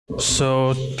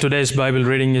So today's Bible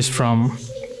reading is from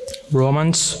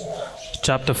Romans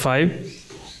chapter 5,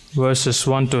 verses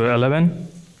 1 to 11.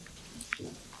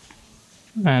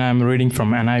 And I'm reading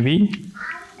from NIV.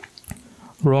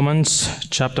 Romans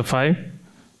chapter 5,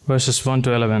 verses 1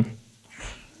 to 11.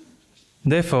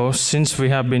 Therefore, since we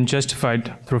have been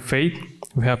justified through faith,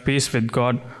 we have peace with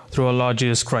God through our Lord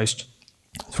Jesus Christ,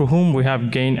 through whom we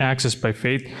have gained access by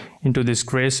faith into this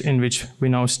grace in which we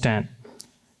now stand.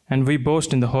 And we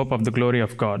boast in the hope of the glory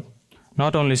of God.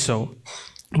 Not only so,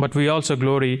 but we also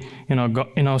glory in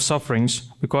our sufferings,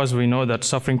 because we know that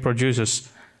suffering produces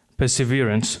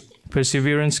perseverance,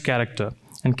 perseverance character,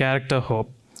 and character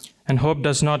hope. And hope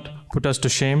does not put us to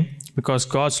shame, because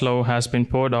God's love has been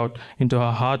poured out into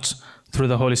our hearts through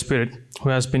the Holy Spirit who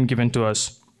has been given to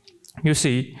us. You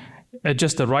see, at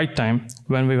just the right time,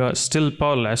 when we were still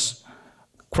powerless,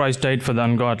 Christ died for the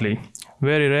ungodly.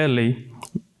 Very rarely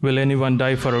will anyone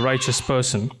die for a righteous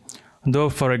person, though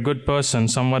for a good person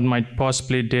someone might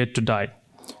possibly dare to die.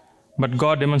 But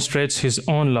God demonstrates his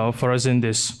own love for us in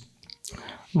this: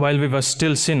 while we were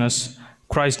still sinners,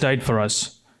 Christ died for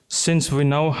us. Since we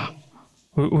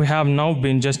have now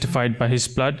been justified by his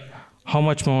blood, how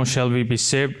much more shall we be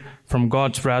saved from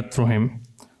God's wrath through him?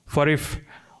 For if,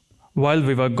 while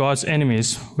we were God's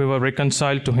enemies, we were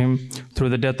reconciled to him through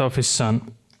the death of his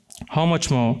Son, how much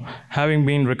more, having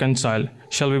been reconciled,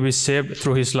 shall we be saved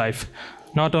through his life?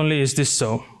 Not only is this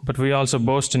so, but we also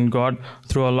boast in God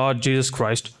through our Lord Jesus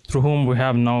Christ, through whom we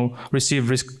have now received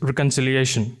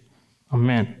reconciliation.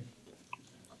 Amen.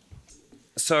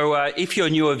 So if you're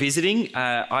new or visiting,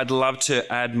 I'd love to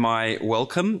add my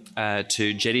welcome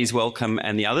to Jetty's welcome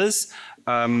and the others.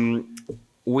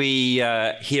 We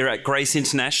here at Grace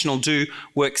International do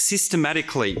work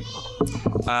systematically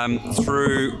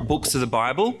through books of the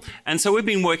Bible. And so we've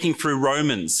been working through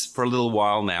Romans for a little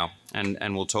while now,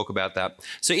 and we'll talk about that.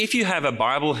 So if you have a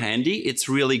Bible handy, it's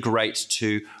really great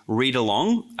to read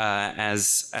along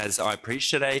as I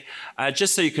preach today,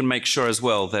 just so you can make sure as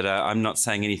well that I'm not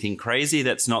saying anything crazy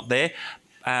that's not there.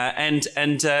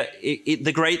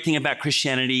 The great thing about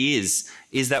Christianity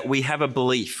is that we have a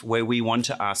belief where we want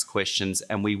to ask questions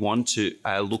and we want to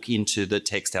look into the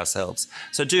text ourselves.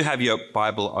 So do have your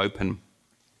Bible open.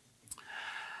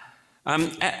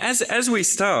 As we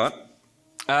start,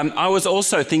 I was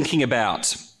also thinking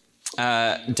about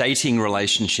dating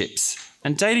relationships.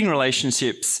 And dating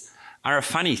relationships are a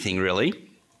funny thing, really.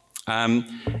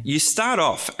 You start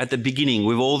off at the beginning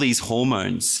with all these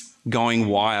hormones going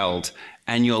wild,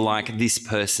 and you're like, this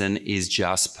person is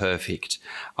just perfect.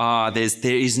 There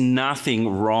is nothing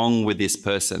wrong with this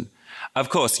person. Of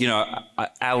course,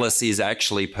 Alice is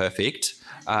actually perfect,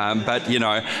 but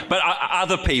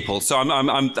other people. So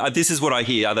this is what I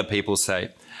hear other people say,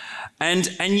 and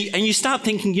you start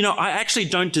thinking, I actually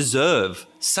don't deserve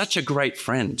such a great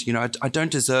friend. I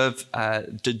don't deserve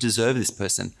this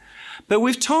person. But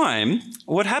with time,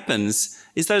 what happens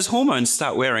is those hormones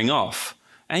start wearing off.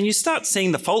 And you start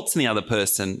seeing the faults in the other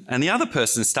person, and the other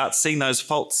person starts seeing those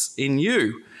faults in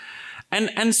you.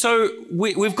 And so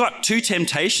we've got two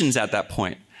temptations at that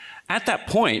point. At that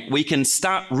point, we can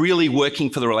start really working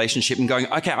for the relationship and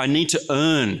going, okay, I need to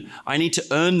earn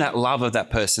that love of that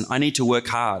person. I need to work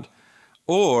hard.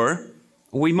 Or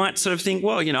we might sort of think,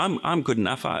 well, I'm good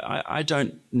enough. I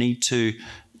don't need to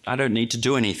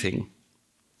do anything.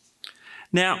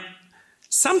 Now,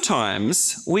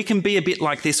 sometimes we can be a bit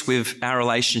like this with our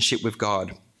relationship with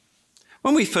God.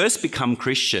 When we first become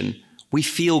Christian, we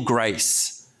feel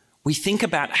grace. We think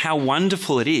about how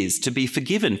wonderful it is to be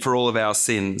forgiven for all of our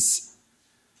sins.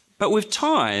 But with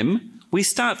time, we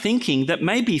start thinking that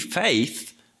maybe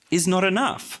faith is not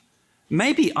enough.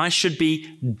 Maybe I should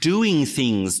be doing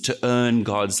things to earn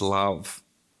God's love.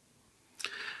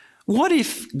 What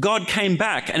if God came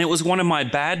back and it was one of my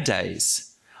bad days?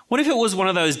 What if it was one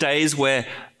of those days where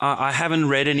I haven't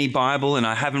read any Bible and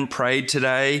I haven't prayed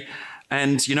today,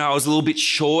 and I was a little bit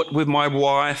short with my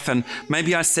wife, and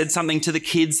maybe I said something to the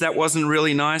kids that wasn't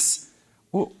really nice?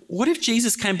 Well, what if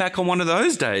Jesus came back on one of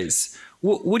those days?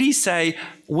 Would he say,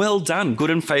 well done, good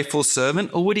and faithful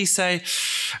servant? Or would he say,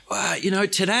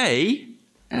 today,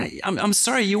 I'm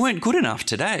sorry, you weren't good enough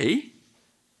today?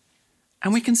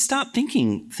 And we can start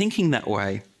thinking that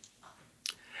way.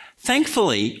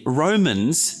 Thankfully,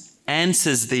 Romans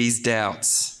answers these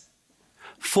doubts.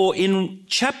 For in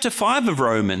chapter 5 of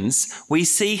Romans, we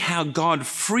see how God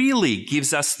freely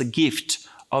gives us the gift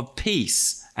of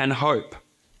peace and hope.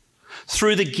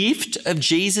 Through the gift of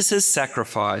Jesus'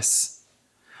 sacrifice,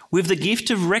 with the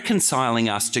gift of reconciling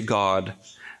us to God,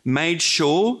 made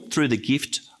sure through the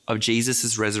gift of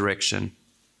Jesus' resurrection.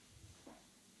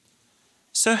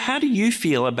 So how do you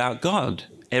feel about God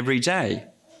every day?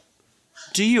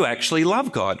 Do you actually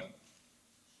love God?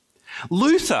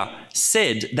 Luther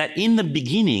said that in the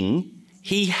beginning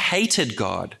he hated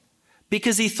God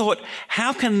because he thought,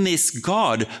 how can this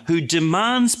God who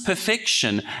demands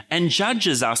perfection and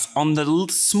judges us on the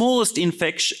smallest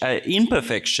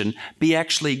imperfection be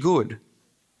actually good?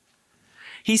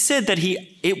 He said that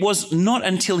it was not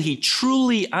until he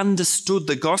truly understood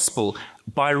the gospel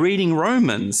by reading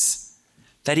Romans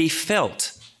that he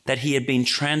felt that he had been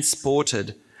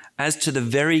transported as to the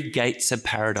very gates of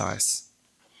paradise.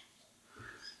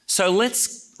 So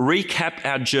let's recap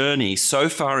our journey so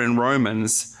far in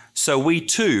Romans so we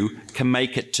too can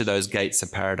make it to those gates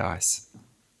of paradise.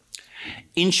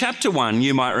 In chapter 1,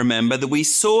 you might remember that we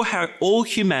saw how all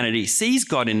humanity sees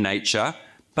God in nature,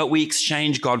 but we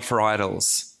exchange God for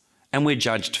idols, and we're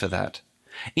judged for that.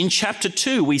 In chapter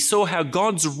 2, we saw how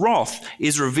God's wrath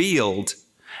is revealed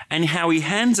and how he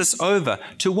hands us over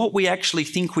to what we actually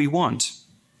think we want.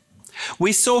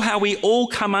 We saw how we all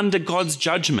come under God's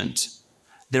judgment.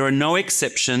 There are no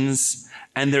exceptions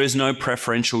and there is no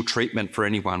preferential treatment for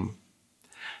anyone.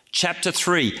 Chapter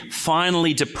 3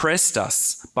 finally depressed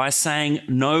us by saying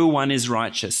no one is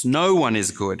righteous, no one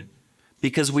is good,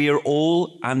 because we are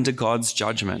all under God's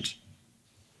judgment.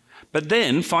 But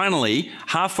then finally,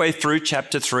 halfway through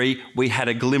chapter 3, we had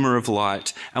a glimmer of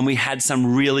light and we had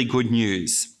some really good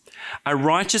news. A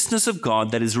righteousness of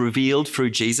God that is revealed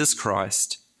through Jesus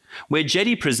Christ, where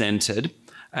Jetty presented,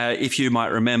 if you might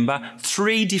remember,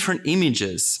 3 different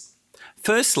images.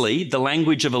 Firstly, the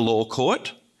language of a law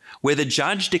court, where the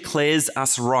judge declares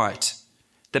us right.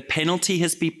 The penalty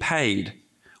has been paid.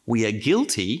 We are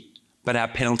guilty, but our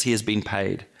penalty has been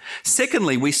paid.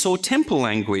 Secondly, we saw temple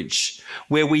language,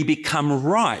 where we become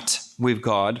right with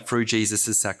God through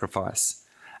Jesus' sacrifice.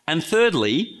 And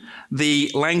thirdly,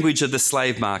 the language of the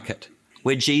slave market,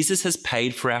 where Jesus has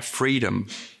paid for our freedom.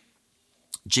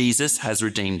 Jesus has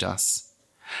redeemed us.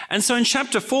 And so in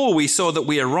chapter 4, we saw that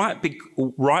we are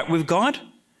right with God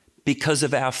because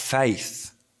of our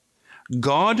faith.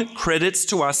 God credits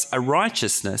to us a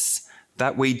righteousness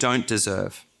that we don't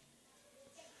deserve.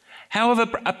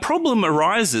 However, a problem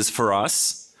arises for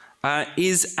us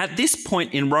is at this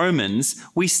point in Romans,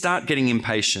 we start getting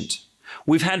impatient.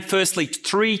 We've had firstly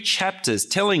 3 chapters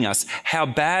telling us how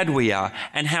bad we are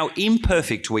and how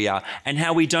imperfect we are and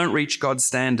how we don't reach God's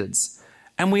standards.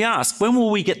 And we ask, when will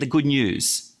we get the good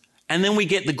news? And then we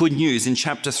get the good news in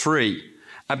chapter 3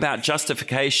 about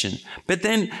justification. But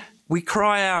then we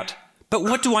cry out, but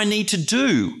what do I need to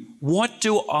do? What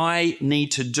do I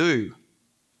need to do?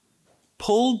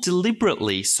 Paul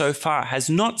deliberately so far has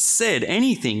not said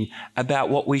anything about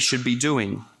what we should be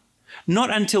doing. Not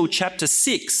until chapter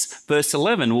 6, verse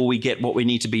 11, will we get what we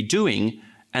need to be doing,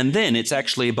 and then it's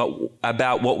actually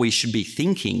about what we should be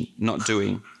thinking, not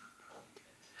doing.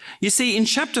 You see, in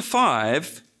chapter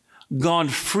 5,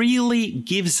 God freely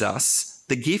gives us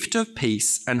the gift of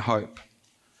peace and hope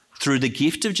through the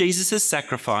gift of Jesus'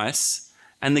 sacrifice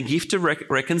and the gift of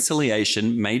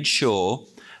reconciliation made sure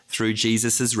through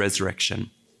Jesus'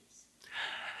 resurrection.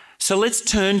 So let's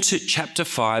turn to chapter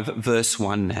 5, verse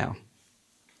 1 now.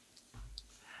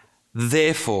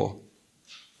 Therefore,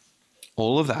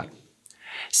 all of that,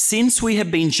 since we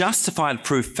have been justified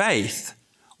through faith,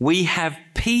 we have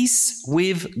peace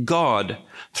with God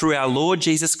through our Lord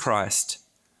Jesus Christ,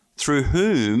 through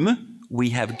whom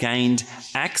we have gained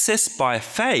access by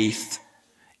faith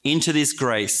into this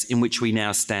grace in which we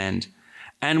now stand,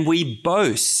 and we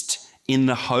boast in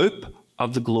the hope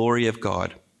of the glory of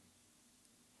God.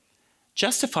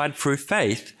 Justified through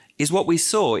faith is what we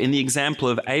saw in the example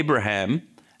of Abraham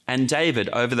and David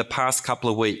over the past couple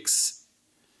of weeks.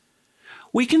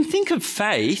 We can think of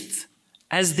faith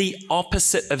as the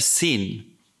opposite of sin.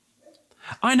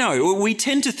 I know, we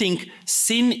tend to think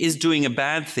sin is doing a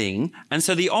bad thing, and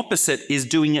so the opposite is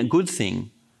doing a good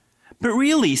thing. But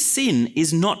really, sin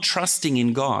is not trusting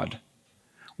in God,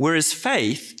 whereas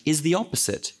faith is the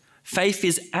opposite. Faith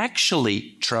is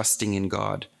actually trusting in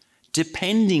God,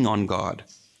 depending on God.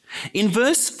 In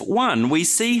verse 1, we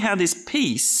see how this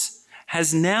peace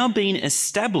has now been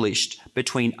established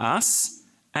between us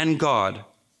and God.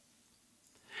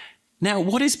 Now,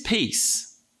 what is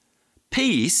peace?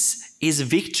 Peace is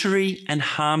victory and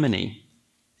harmony.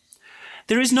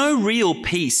 There is no real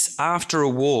peace after a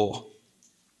war.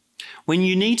 When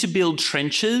you need to build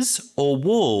trenches or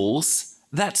walls,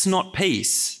 that's not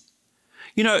peace.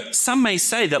 You know, some may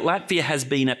say that Latvia has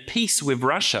been at peace with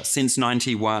Russia since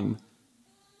 1991.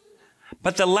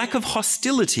 But the lack of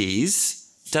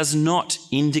hostilities does not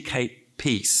indicate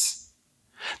peace.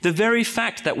 The very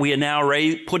fact that we are now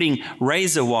putting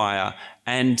razor wire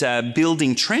and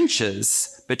building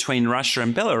trenches between Russia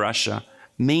and Belarus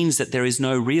means that there is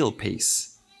no real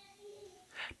peace.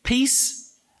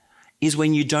 Peace is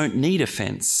when you don't need a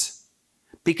fence,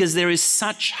 because there is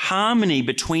such harmony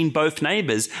between both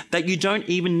neighbours that you don't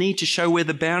even need to show where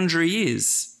the boundary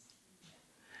is.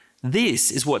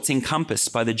 This is what's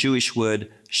encompassed by the Jewish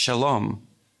word shalom.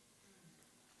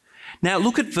 Now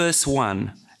look at verse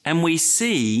 1, and we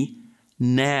see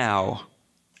now.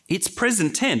 It's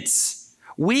present tense.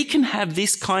 We can have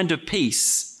this kind of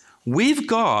peace with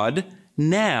God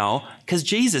now because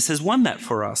Jesus has won that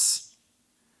for us.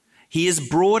 He has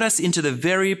brought us into the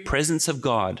very presence of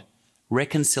God,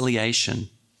 reconciliation,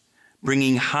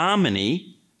 bringing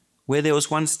harmony where there was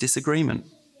once disagreement.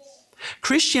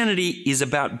 Christianity is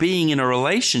about being in a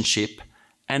relationship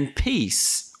and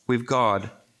peace with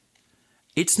God.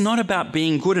 It's not about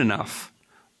being good enough.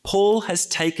 Paul has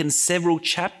taken several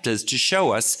chapters to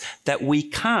show us that we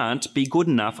can't be good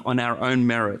enough on our own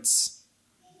merits.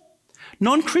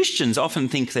 Non-Christians often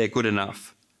think they're good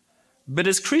enough, but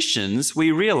as Christians,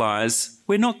 we realise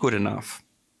we're not good enough.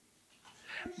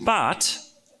 But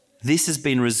this has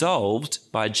been resolved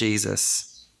by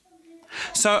Jesus.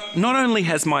 So not only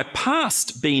has my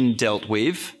past been dealt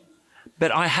with,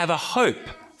 but I have a hope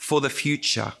for the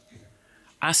future,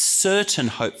 a certain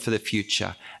hope for the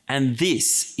future. And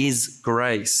this is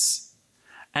grace,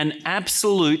 an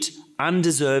absolute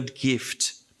undeserved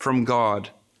gift from God,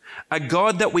 a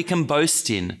God that we can boast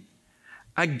in,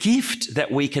 a gift that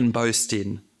we can boast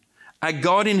in, a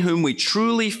God in whom we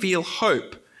truly feel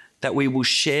hope that we will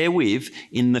share with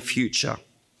in the future.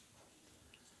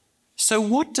 So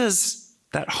what does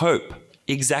that hope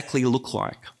exactly look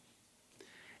like?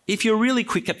 If you're really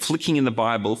quick at flicking in the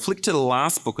Bible, flick to the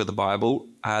last book of the Bible,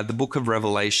 the book of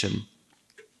Revelation.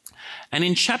 And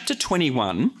in chapter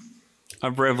 21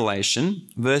 of Revelation,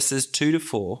 verses 2 to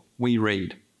 4, we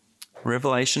read,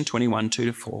 Revelation 21, 2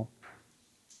 to 4.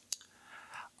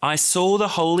 I saw the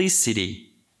holy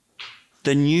city,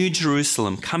 the new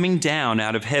Jerusalem, coming down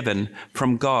out of heaven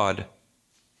from God,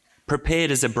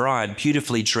 prepared as a bride,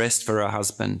 beautifully dressed for her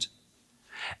husband.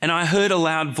 And I heard a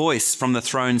loud voice from the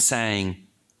throne saying,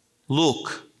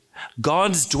 Look,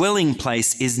 God's dwelling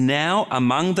place is now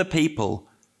among the people,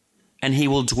 and he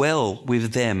will dwell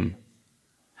with them.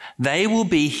 They will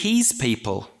be his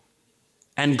people,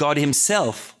 and God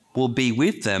himself will be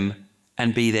with them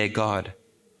and be their God.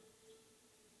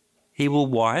 He will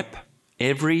wipe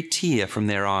every tear from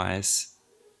their eyes.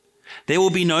 There will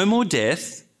be no more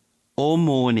death, or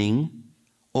mourning,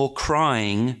 or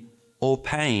crying, or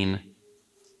pain,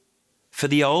 for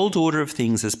the old order of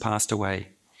things has passed away.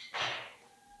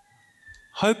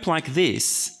 Hope like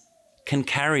this can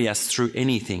carry us through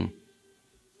anything.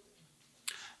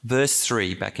 Verse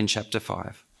 3, back in chapter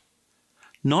 5.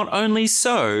 Not only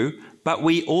so, but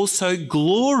we also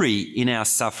glory in our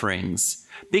sufferings,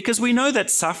 because we know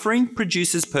that suffering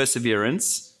produces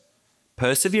perseverance,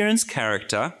 perseverance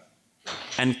character,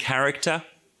 and character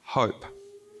hope.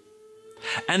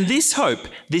 And this hope,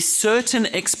 this certain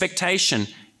expectation,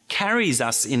 carries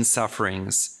us in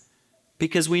sufferings,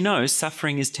 because we know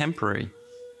suffering is temporary.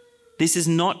 This is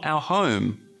not our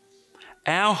home.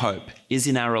 Our hope is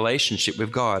in our relationship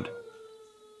with God.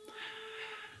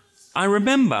 I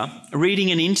remember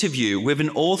reading an interview with an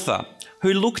author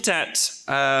who looked at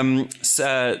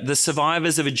the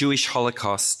survivors of a Jewish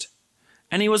Holocaust,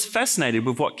 and he was fascinated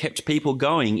with what kept people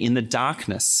going in the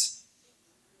darkness.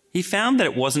 He found that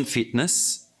it wasn't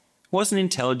fitness, it wasn't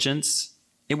intelligence,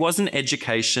 it wasn't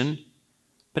education,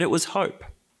 but it was hope.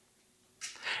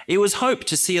 It was hope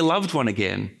to see a loved one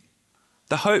again,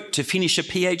 the hope to finish a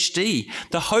PhD,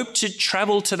 the hope to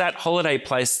travel to that holiday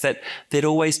place that they'd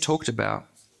always talked about.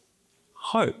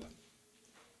 Hope.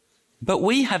 But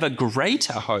we have a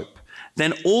greater hope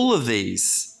than all of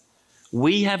these.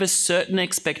 We have a certain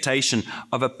expectation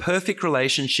of a perfect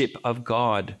relationship of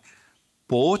God,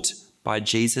 bought by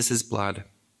Jesus' blood.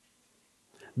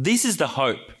 This is the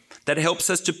hope that helps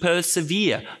us to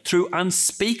persevere through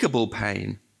unspeakable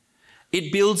pain.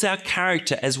 It builds our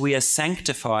character as we are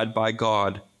sanctified by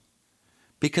God,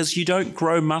 because you don't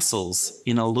grow muscles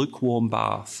in a lukewarm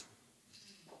bath.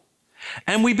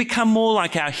 And we become more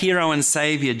like our hero and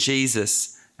saviour,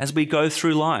 Jesus, as we go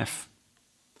through life.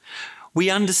 We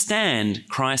understand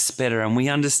Christ better, and we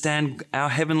understand our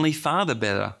Heavenly Father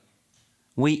better.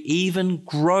 We even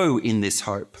grow in this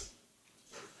hope.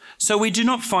 So we do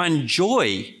not find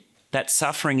joy that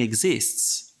suffering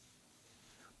exists,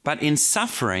 but in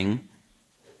suffering,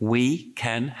 we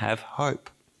can have hope.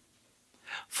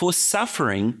 For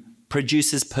suffering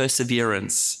produces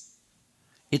perseverance.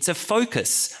 It's a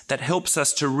focus that helps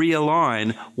us to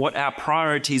realign what our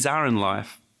priorities are in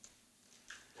life.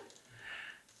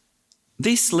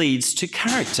 This leads to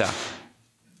character,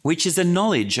 which is a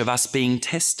knowledge of us being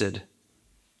tested.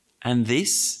 And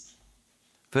this,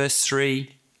 verse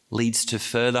 3, leads to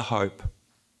further hope.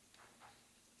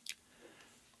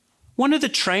 One of the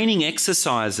training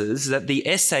exercises that the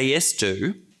SAS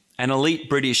do, an elite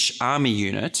British Army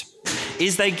unit,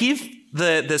 is they give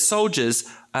the soldiers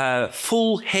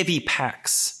full heavy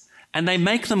packs and they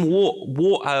make them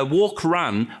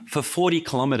walk-run for 40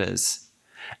 kilometres.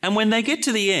 And when they get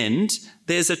to the end,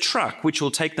 there's a truck which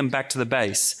will take them back to the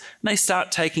base. And they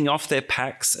start taking off their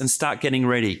packs and start getting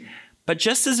ready. But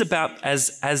just as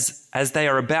they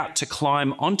are about to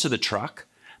climb onto the truck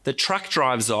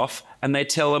drives off and they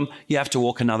tell them, you have to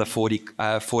walk another 40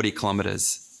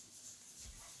 kilometres.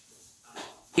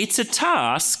 It's a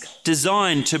task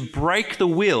designed to break the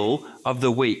will of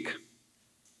the weak.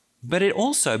 But it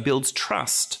also builds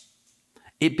trust.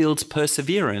 It builds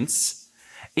perseverance.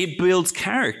 It builds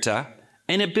character.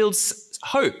 And it builds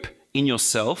hope in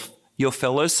yourself, your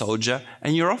fellow soldier,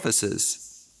 and your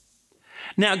officers.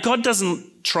 Now, God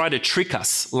doesn't try to trick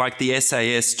us like the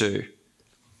SAS do,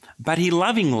 but he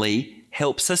lovingly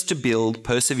helps us to build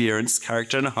perseverance,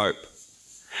 character, and hope.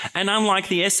 And unlike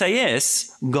the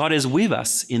SAS, God is with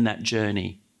us in that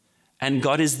journey. And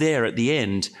God is there at the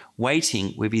end,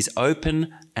 waiting with his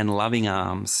open and loving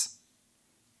arms.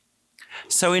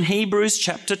 So in Hebrews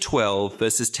chapter 12,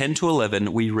 verses 10 to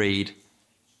 11, we read,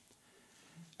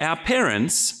 "Our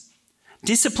parents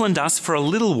disciplined us for a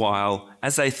little while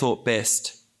as they thought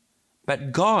best,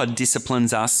 but God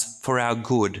disciplines us for our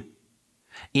good,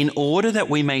 in order that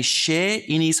we may share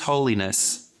in his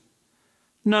holiness.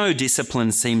 No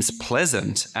discipline seems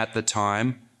pleasant at the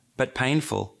time, but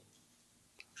painful.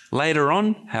 Later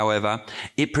on, however,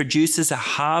 it produces a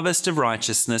harvest of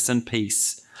righteousness and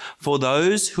peace for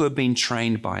those who have been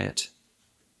trained by it."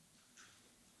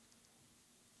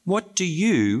 What do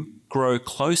you grow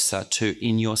closer to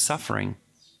in your suffering?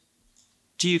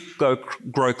 Do you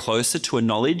grow closer to a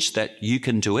knowledge that you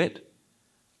can do it?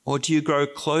 Or do you grow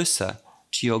closer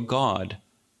to your God,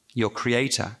 your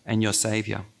Creator and your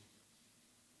Saviour?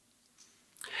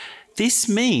 This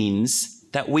means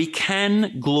that we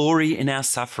can glory in our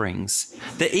sufferings.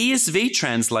 The ESV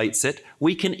translates it,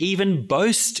 we can even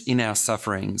boast in our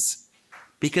sufferings,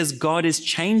 because God is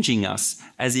changing us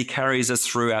as he carries us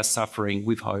through our suffering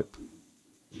with hope.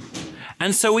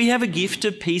 And so we have a gift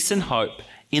of peace and hope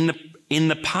in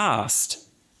the past,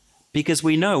 because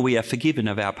we know we are forgiven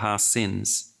of our past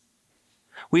sins.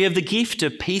 We have the gift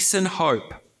of peace and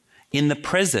hope in the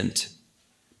present,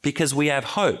 because we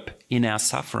have hope in our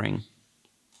suffering.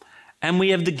 And we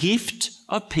have the gift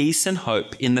of peace and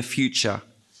hope in the future,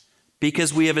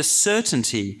 because we have a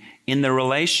certainty in the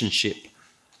relationship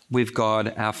with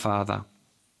God our Father.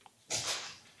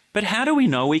 But how do we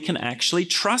know we can actually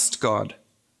trust God?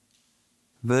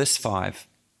 Verse 5.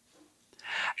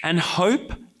 "And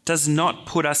hope does not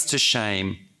put us to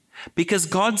shame, because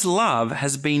God's love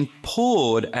has been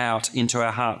poured out into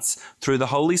our hearts through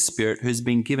the Holy Spirit who has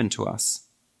been given to us."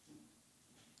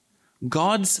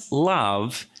 God's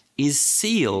love is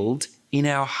sealed in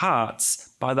our hearts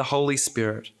by the Holy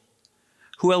Spirit,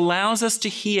 who allows us to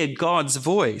hear God's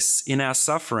voice in our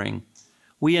suffering.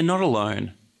 We are not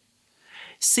alone.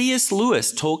 C.S.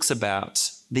 Lewis talks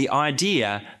about the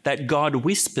idea that God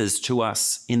whispers to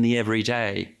us in the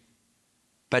everyday,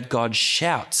 but God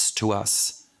shouts to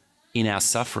us in our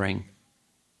suffering.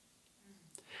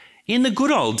 In the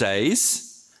good old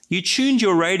days, you tuned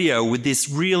your radio with this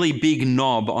really big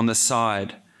knob on the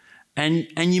side,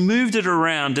 and you moved it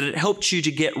around and it helped you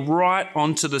to get right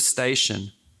onto the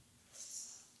station.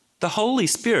 The Holy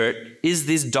Spirit is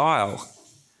this dial.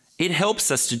 It helps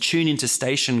us to tune into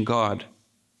station God.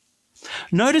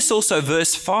 Notice also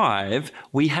verse 5,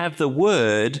 we have the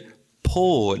word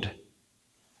poured.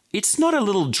 It's not a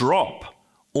little drop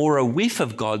or a whiff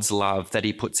of God's love that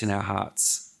he puts in our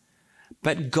hearts,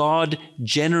 but God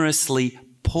generously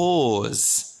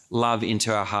pours love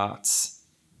into our hearts.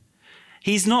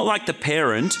 He's not like the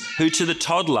parent who to the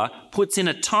toddler puts in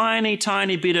a tiny,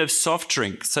 tiny bit of soft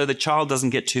drink so the child doesn't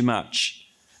get too much.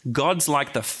 God's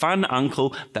like the fun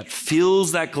uncle that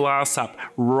fills that glass up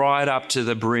right up to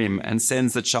the brim and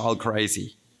sends the child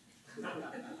crazy.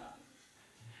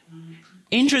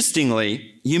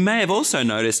 Interestingly, you may have also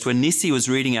noticed when Nissi was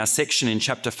reading our section in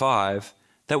chapter 5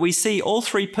 that we see all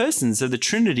three persons of the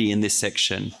Trinity in this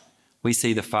section. We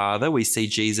see the Father, we see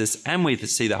Jesus, and we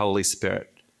see the Holy Spirit.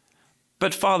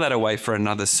 But file that away for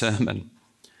another sermon.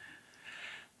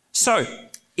 So,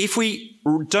 if we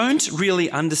don't really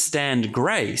understand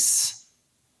grace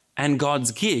and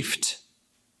God's gift,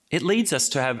 it leads us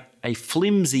to have a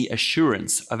flimsy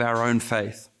assurance of our own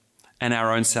faith. and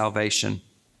our own salvation.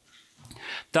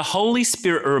 The Holy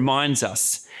Spirit reminds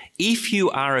us, if you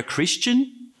are a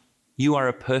Christian, you are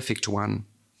a perfect one.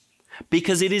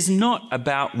 Because it is not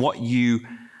about what you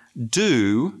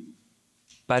do,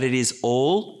 but it is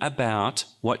all about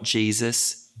what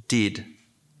Jesus did.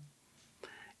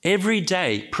 Every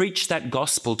day, preach that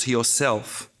gospel to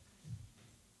yourself.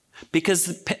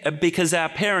 Because our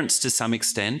parents, to some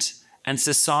extent, and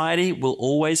society will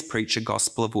always preach a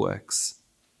gospel of works.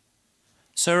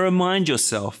 So remind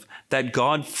yourself that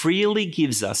God freely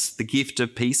gives us the gift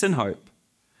of peace and hope,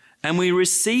 and we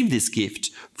receive this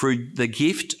gift through the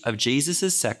gift of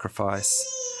Jesus' sacrifice,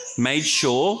 made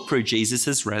sure through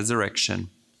Jesus' resurrection.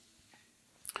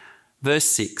 Verse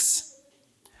 6.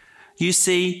 You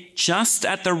see, just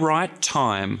at the right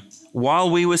time, while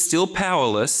we were still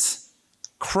powerless,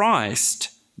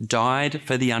 Christ died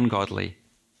for the ungodly.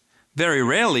 Very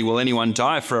rarely will anyone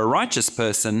die for a righteous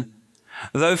person,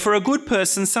 though for a good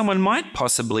person someone might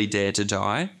possibly dare to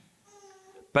die.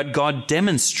 But God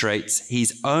demonstrates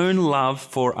his own love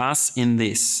for us in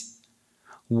this: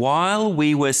 while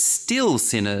we were still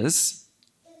sinners,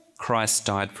 Christ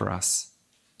died for us.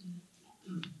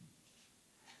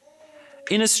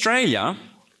 In Australia,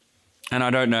 and I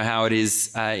don't know how it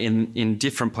is in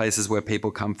different places where people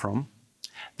come from,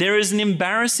 there is an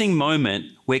embarrassing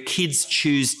moment where kids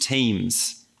choose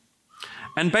teams.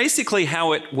 And basically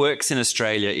how it works in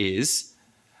Australia is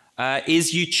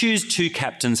you choose two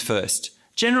captains first.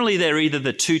 Generally, they're either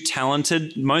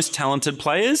the most talented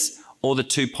players or the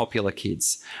two popular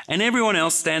kids. And everyone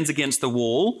else stands against the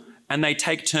wall and they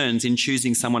take turns in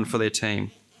choosing someone for their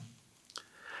team.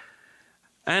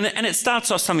 And it starts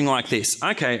off something like this.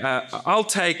 Okay, I'll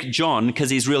take John because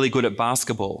he's really good at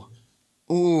basketball.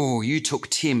 Oh, you took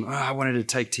Tim. Oh, I wanted to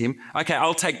take Tim. Okay,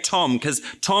 I'll take Tom because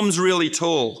Tom's really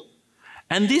tall.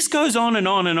 And this goes on and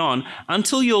on and on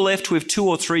until you're left with 2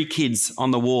 or 3 kids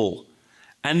on the wall.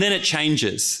 And then it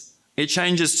changes. It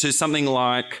changes to something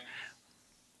like,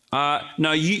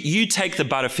 no, you take the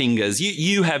Butterfingers.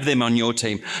 You have them on your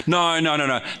team.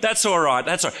 No. That's all right.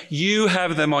 You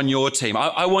have them on your team.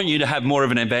 I want you to have more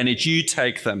of an advantage. You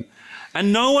take them.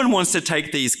 And no one wants to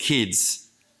take these kids.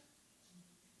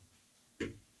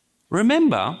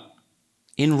 Remember,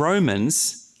 in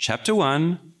Romans chapter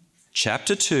 1,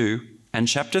 chapter 2, and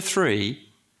chapter 3,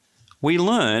 we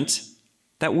learnt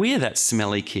that we're that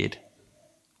smelly kid.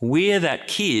 We're that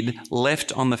kid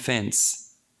left on the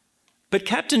fence. But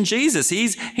Captain Jesus,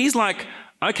 he's like,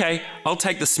 okay, I'll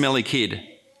take the smelly kid.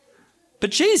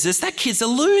 But Jesus, that kid's a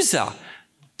loser.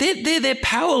 They're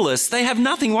powerless. They have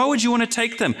nothing. Why would you want to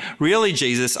take them? Really,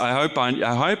 Jesus, I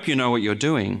hope you know what you're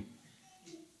doing.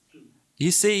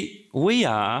 You see, we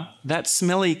are that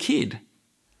smelly kid.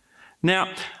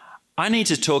 Now, I need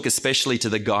to talk especially to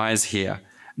the guys here,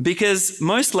 because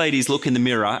most ladies look in the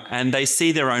mirror and they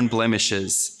see their own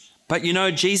blemishes. But you know,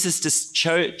 Jesus just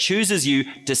chooses you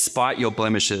despite your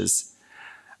blemishes.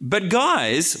 But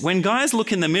guys, when guys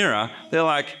look in the mirror, they're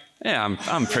like, yeah,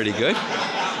 I'm pretty good.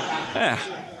 Yeah,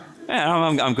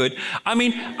 I'm good. I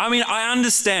mean, I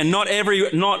understand not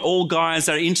all guys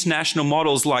are international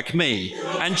models like me.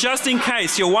 And just in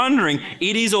case you're wondering,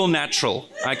 it is all natural,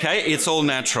 okay? It's all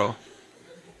natural.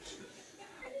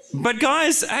 But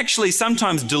guys actually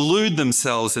sometimes delude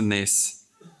themselves in this.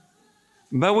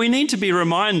 But we need to be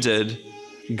reminded,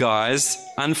 guys,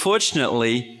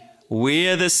 unfortunately,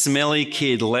 we're the smelly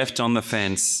kid left on the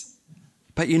fence.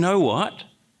 But you know what?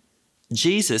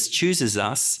 Jesus chooses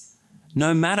us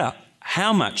no matter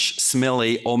how much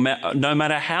smelly or no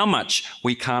matter how much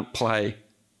we can't play.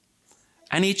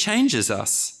 And he changes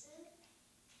us.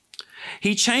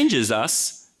 He changes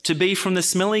us to be from the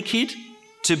smelly kid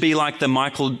to be like the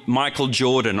Michael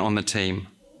Jordan on the team.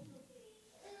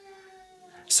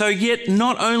 So yet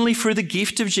not only through the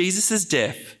gift of Jesus'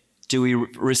 death do we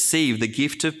receive the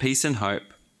gift of peace and hope,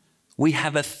 we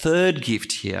have a third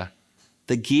gift here,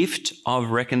 the gift of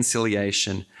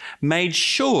reconciliation, made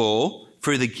sure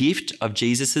through the gift of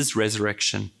Jesus'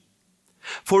 resurrection.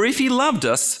 For if he loved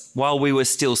us while we were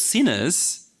still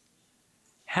sinners,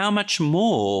 how much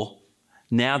more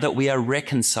now that we are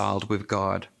reconciled with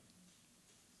God?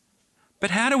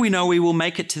 But how do we know we will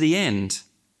make it to the end?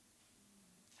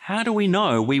 How do we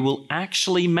know we will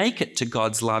actually make it to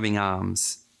God's loving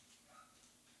arms?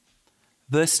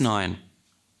 Verse 9.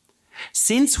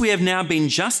 Since we have now been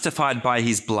justified by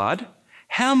his blood,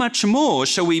 how much more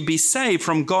shall we be saved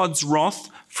from God's wrath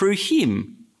through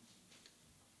him?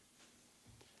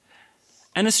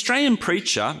 An Australian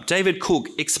preacher, David Cook,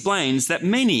 explains that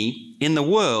many in the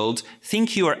world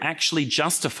think you are actually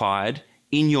justified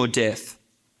in your death.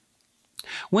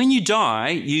 When you die,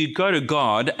 you go to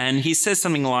God and he says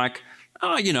something like,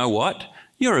 oh, you know what?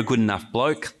 You're a good enough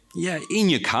bloke. Yeah, in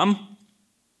you come.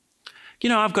 You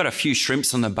know, I've got a few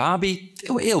shrimps on the barbie.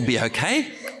 It'll be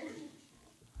okay.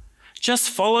 Just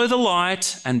follow the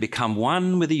light and become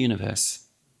one with the universe.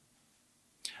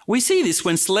 We see this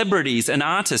when celebrities and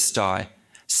artists die.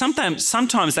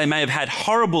 Sometimes they may have had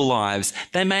horrible lives.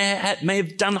 They may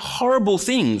have done horrible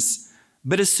things.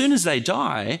 But as soon as they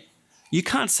die, you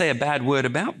can't say a bad word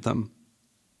about them.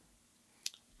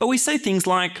 But we say things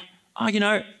like, oh, you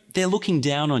know, they're looking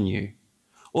down on you.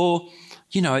 Or,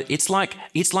 you know, it's like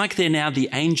they're now the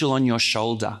angel on your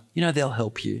shoulder. You know, they'll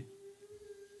help you.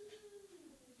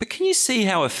 But can you see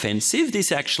how offensive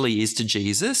this actually is to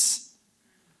Jesus?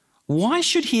 Why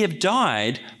should he have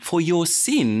died for your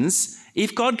sins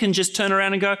if God can just turn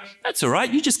around and go, that's all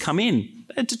right, you just come in.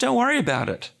 Don't worry about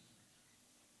it.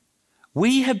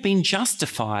 We have been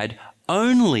justified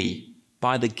only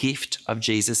by the gift of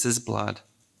Jesus' blood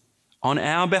on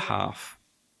our behalf.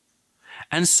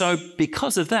 And so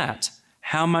because of that,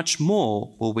 how much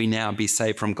more will we now be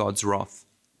saved from God's wrath?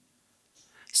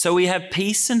 So we have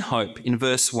peace and hope in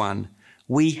verse 1.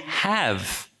 We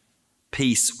have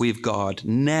peace with God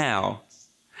now.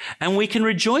 And we can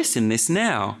rejoice in this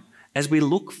now as we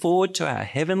look forward to our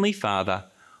Heavenly Father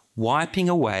wiping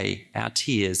away our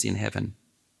tears in heaven.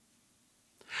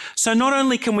 So not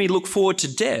only can we look forward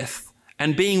to death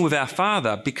and being with our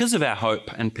Father because of our hope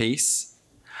and peace,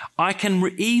 I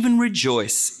can even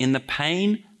rejoice in the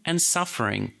pain and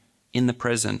suffering in the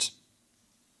present.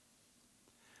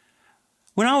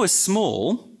 When I was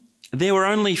small, there were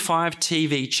only 5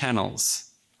 TV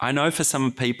channels. I know for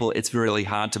some people it's really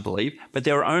hard to believe, but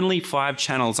there were only 5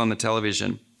 channels on the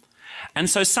television. And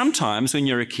so sometimes when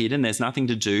you're a kid and there's nothing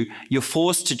to do, you're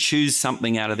forced to choose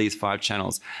something out of these 5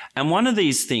 channels. And one of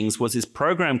these things was this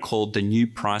program called The New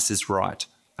Price is Right.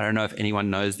 I don't know if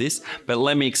anyone knows this, but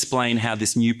let me explain how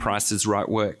this New Price is Right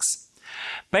works.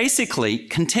 Basically,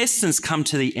 contestants come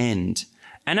to the end.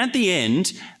 And at the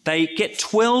end, they get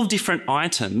 12 different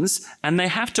items and they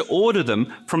have to order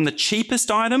them from the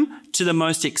cheapest item to the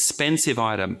most expensive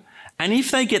item. And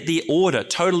if they get the order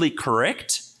totally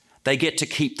correct, they get to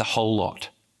keep the whole lot.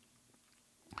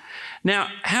 Now,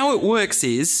 how it works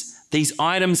is these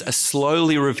items are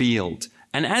slowly revealed.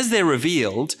 And as they're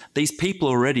revealed, these people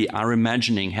already are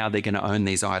imagining how they're going to own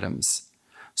these items.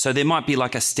 So there might be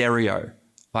like a stereo,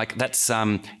 like that's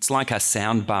it's like a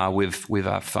sound bar with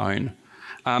a phone.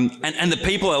 And the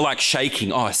people are like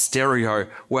shaking. Oh, stereo.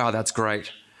 Wow, that's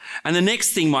great. And the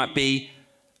next thing might be,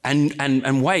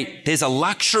 and wait, there's a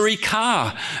luxury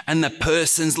car. And the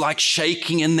person's like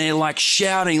shaking and they're like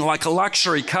shouting like a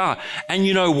luxury car. And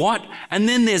you know what? And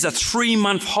then there's a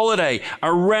 3-month holiday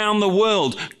around the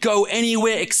world. Go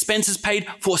anywhere, expenses paid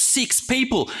for 6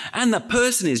 people. And the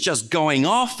person is just going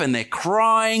off and they're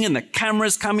crying and the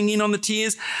camera's coming in on the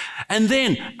tears. And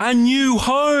then a new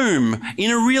home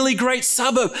in a really great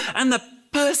suburb and the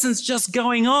person's just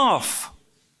going off.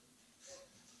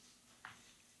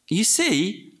 You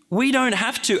see, we don't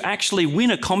have to actually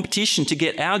win a competition to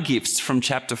get our gifts from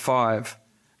chapter 5.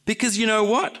 Because you know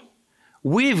what?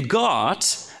 We've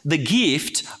got the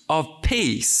gift of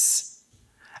peace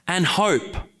and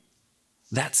hope.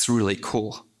 That's really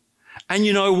cool. And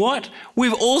you know what?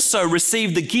 We've also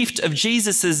received the gift of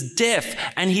Jesus' death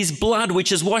and his blood, which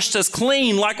has washed us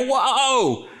clean. Like,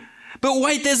 whoa! But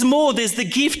wait, there's more. There's the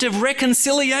gift of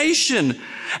reconciliation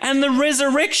and the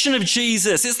resurrection of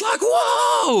Jesus. It's like,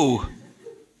 whoa!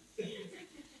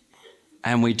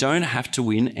 And we don't have to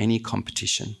win any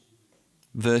competition.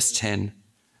 Verse 10.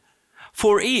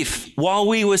 For if, while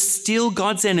we were still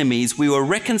God's enemies, we were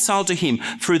reconciled to him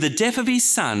through the death of his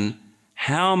Son,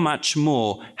 how much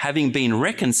more, having been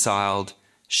reconciled,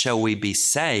 shall we be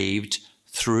saved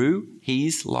through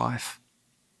his life?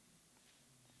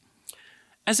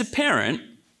 As a parent,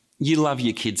 you love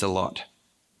your kids a lot.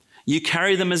 You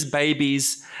carry them as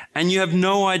babies and you have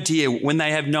no idea when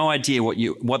they have no idea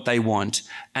what they want,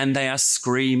 and they are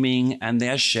screaming and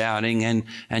they're shouting and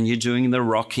you're doing the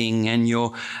rocking and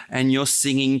you're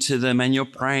singing to them and you're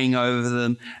praying over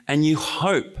them and you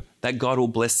hope that God will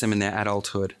bless them in their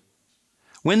adulthood.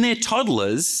 When they're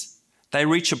toddlers, they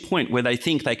reach a point where they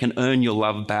think they can earn your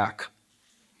love back.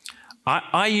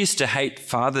 I used to hate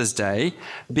Father's Day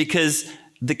because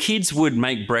the kids would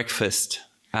make breakfast.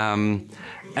 And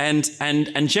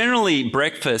generally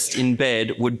breakfast in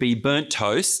bed would be burnt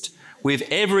toast with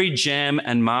every jam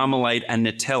and marmalade and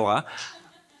Nutella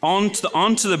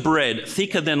onto the bread,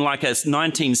 thicker than like a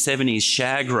 1970s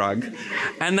shag rug.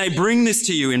 And they bring this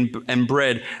to you in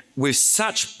bread with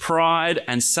such pride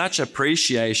and such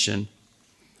appreciation.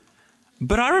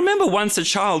 But I remember once a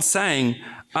child saying,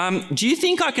 Do you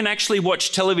think I can actually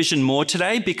watch television more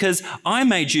today because I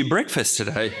made you breakfast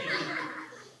today?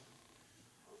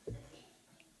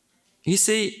 You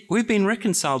see, we've been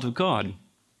reconciled with God.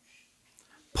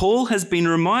 Paul has been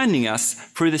reminding us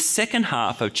through the second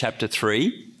half of chapter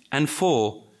 3 and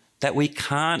 4 that we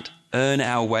can't earn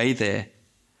our way there.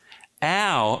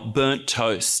 Our burnt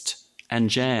toast and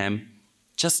jam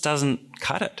just doesn't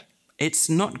cut it. It's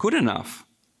not good enough.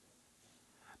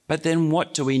 But then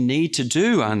what do we need to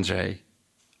do, Andrei?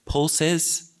 Paul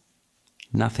says,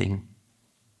 nothing.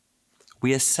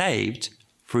 We are saved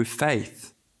through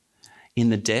faith in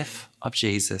the death of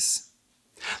Jesus.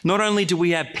 Not only do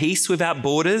we have peace without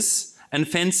borders and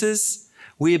fences,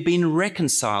 we have been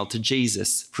reconciled to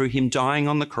Jesus through him dying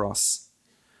on the cross.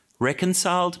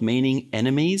 Reconciled meaning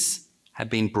enemies have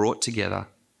been brought together.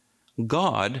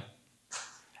 God,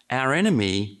 our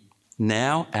enemy,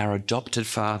 now our adopted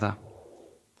Father.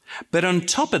 But on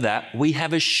top of that, we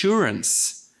have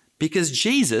assurance because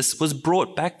Jesus was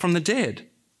brought back from the dead.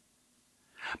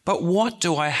 But what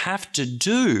do I have to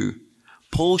do?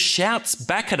 Paul shouts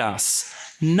back at us,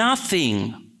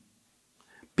 nothing.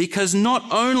 Because not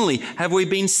only have we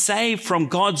been saved from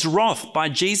God's wrath by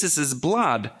Jesus'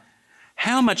 blood,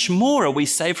 how much more are we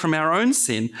saved from our own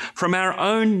sin, from our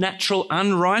own natural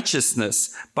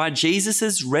unrighteousness by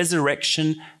Jesus'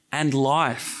 resurrection and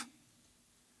life?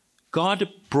 God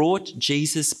brought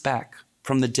Jesus back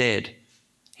from the dead.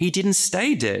 He didn't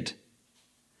stay dead.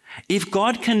 If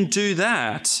God can do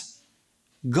that,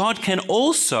 God can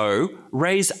also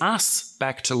raise us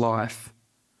back to life.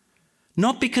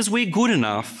 Not because we're good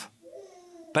enough,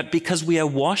 but because we are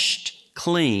washed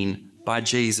clean by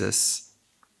Jesus.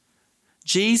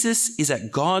 Jesus is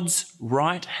at God's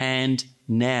right hand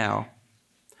now,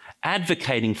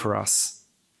 advocating for us.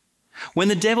 When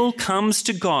the devil comes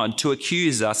to God to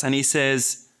accuse us and he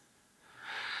says,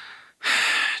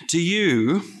 do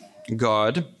you,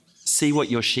 God, see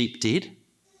what your sheep did?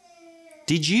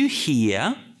 Did you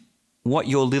hear what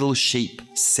your little sheep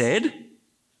said?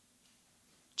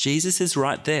 Jesus is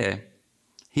right there.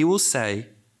 He will say,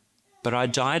 but I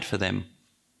died for them.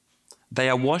 They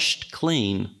are washed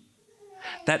clean.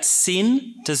 That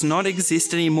sin does not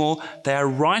exist anymore. They are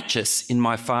righteous in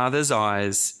my Father's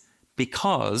eyes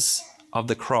because of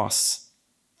the cross.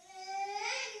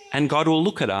 And God will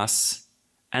look at us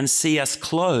and see us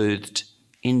clothed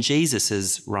in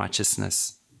Jesus'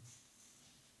 righteousness.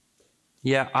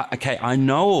 Yeah, I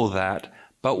know all that,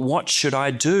 but what should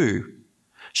I do?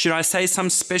 Should I say some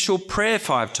special prayer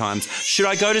 5 times? Should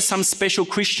I go to some special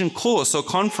Christian course or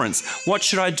conference? What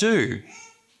should I do?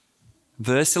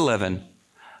 Verse 11,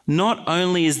 not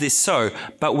only is this so,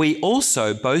 but we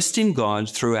also boast in God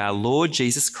through our Lord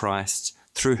Jesus Christ,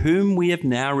 through whom we have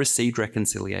now received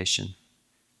reconciliation.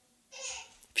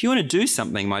 If you want to do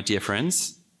something, my dear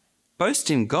friends, boast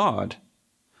in God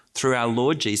through our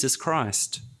Lord Jesus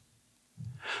Christ,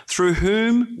 through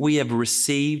whom we have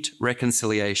received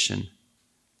reconciliation.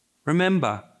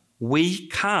 Remember, we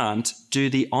can't do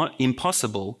the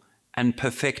impossible and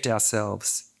perfect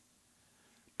ourselves.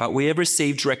 But we have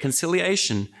received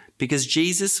reconciliation because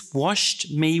Jesus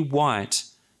washed me white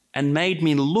and made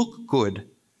me look good.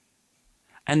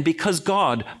 And because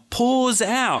God pours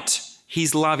out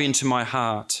his love into my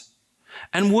heart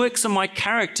and works on my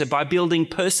character by building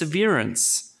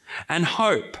perseverance and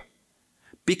hope.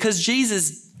 Because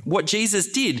what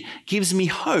Jesus did gives me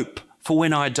hope for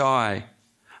when I die.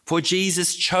 For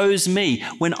Jesus chose me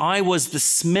when I was the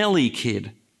smelly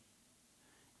kid.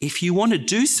 If you want to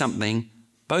do something,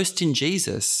 boast in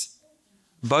Jesus.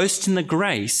 Boast in the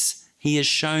grace he has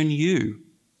shown you.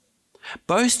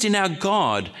 Boast in our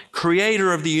God,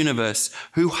 creator of the universe,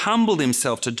 who humbled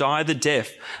himself to die the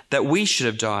death that we should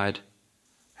have died,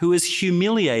 who was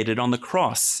humiliated on the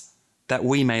cross that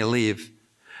we may live,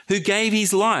 who gave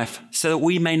his life so that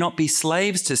we may not be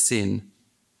slaves to sin,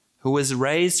 who was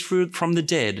raised from the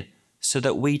dead so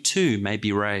that we too may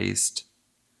be raised.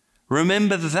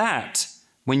 Remember that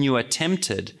when you are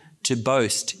tempted to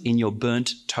boast in your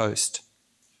burnt toast.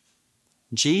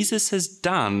 Jesus has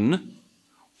done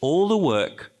all the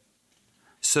work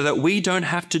so that we don't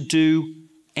have to do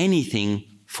anything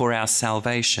for our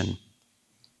salvation.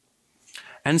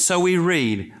 And so we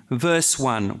read, verse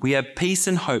 1, we have peace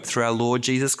and hope through our Lord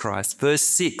Jesus Christ. Verse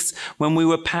 6, when we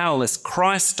were powerless,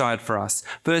 Christ died for us.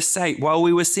 Verse 8, while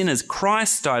we were sinners,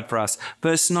 Christ died for us.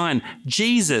 Verse 9,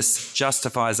 Jesus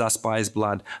justifies us by his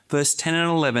blood. Verse 10 and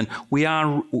 11, we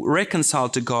are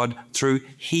reconciled to God through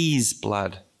his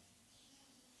blood.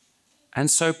 And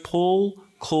so Paul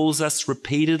calls us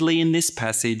repeatedly in this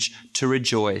passage to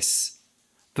rejoice.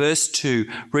 Verse 2,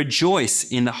 rejoice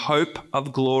in the hope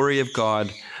of glory of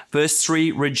God. Verse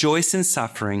 3, rejoice in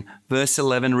suffering. Verse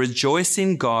 11, rejoice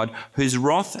in God, whose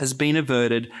wrath has been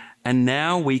averted, and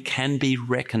now we can be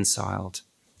reconciled.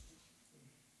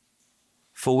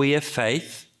 For we have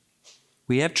faith,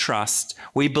 we have trust,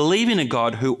 we believe in a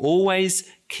God who always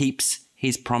keeps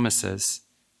his promises.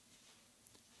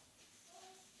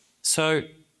 So,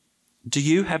 do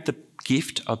you have the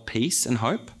gift of peace and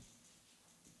hope?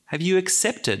 Have you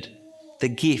accepted the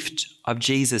gift of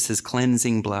Jesus'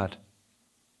 cleansing blood?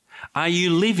 Are you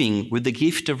living with the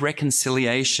gift of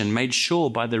reconciliation made sure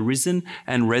by the risen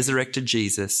and resurrected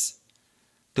Jesus,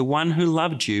 the one who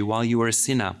loved you while you were a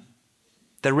sinner,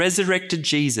 the resurrected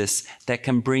Jesus that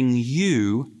can bring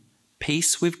you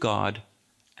peace with God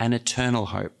and eternal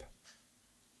hope?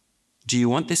 Do you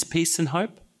want this peace and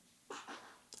hope?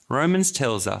 Romans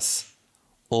tells us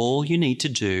all you need to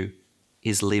do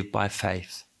is live by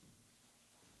faith.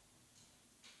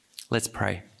 Let's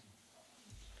pray.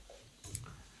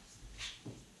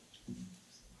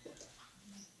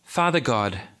 Father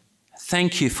God,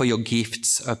 thank you for your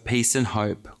gifts of peace and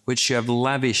hope, which you have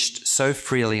lavished so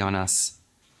freely on us.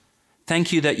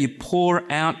 Thank you that you pour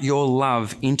out your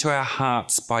love into our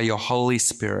hearts by your Holy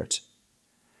Spirit.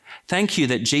 Thank you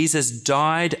that Jesus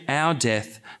died our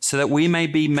death so that we may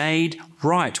be made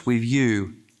right with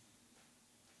you.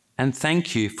 And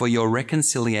thank you for your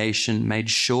reconciliation made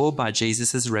sure by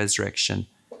Jesus' resurrection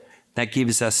that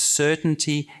gives us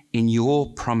certainty in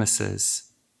your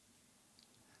promises.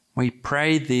 We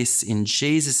pray this in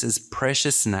Jesus'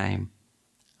 precious name.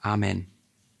 Amen.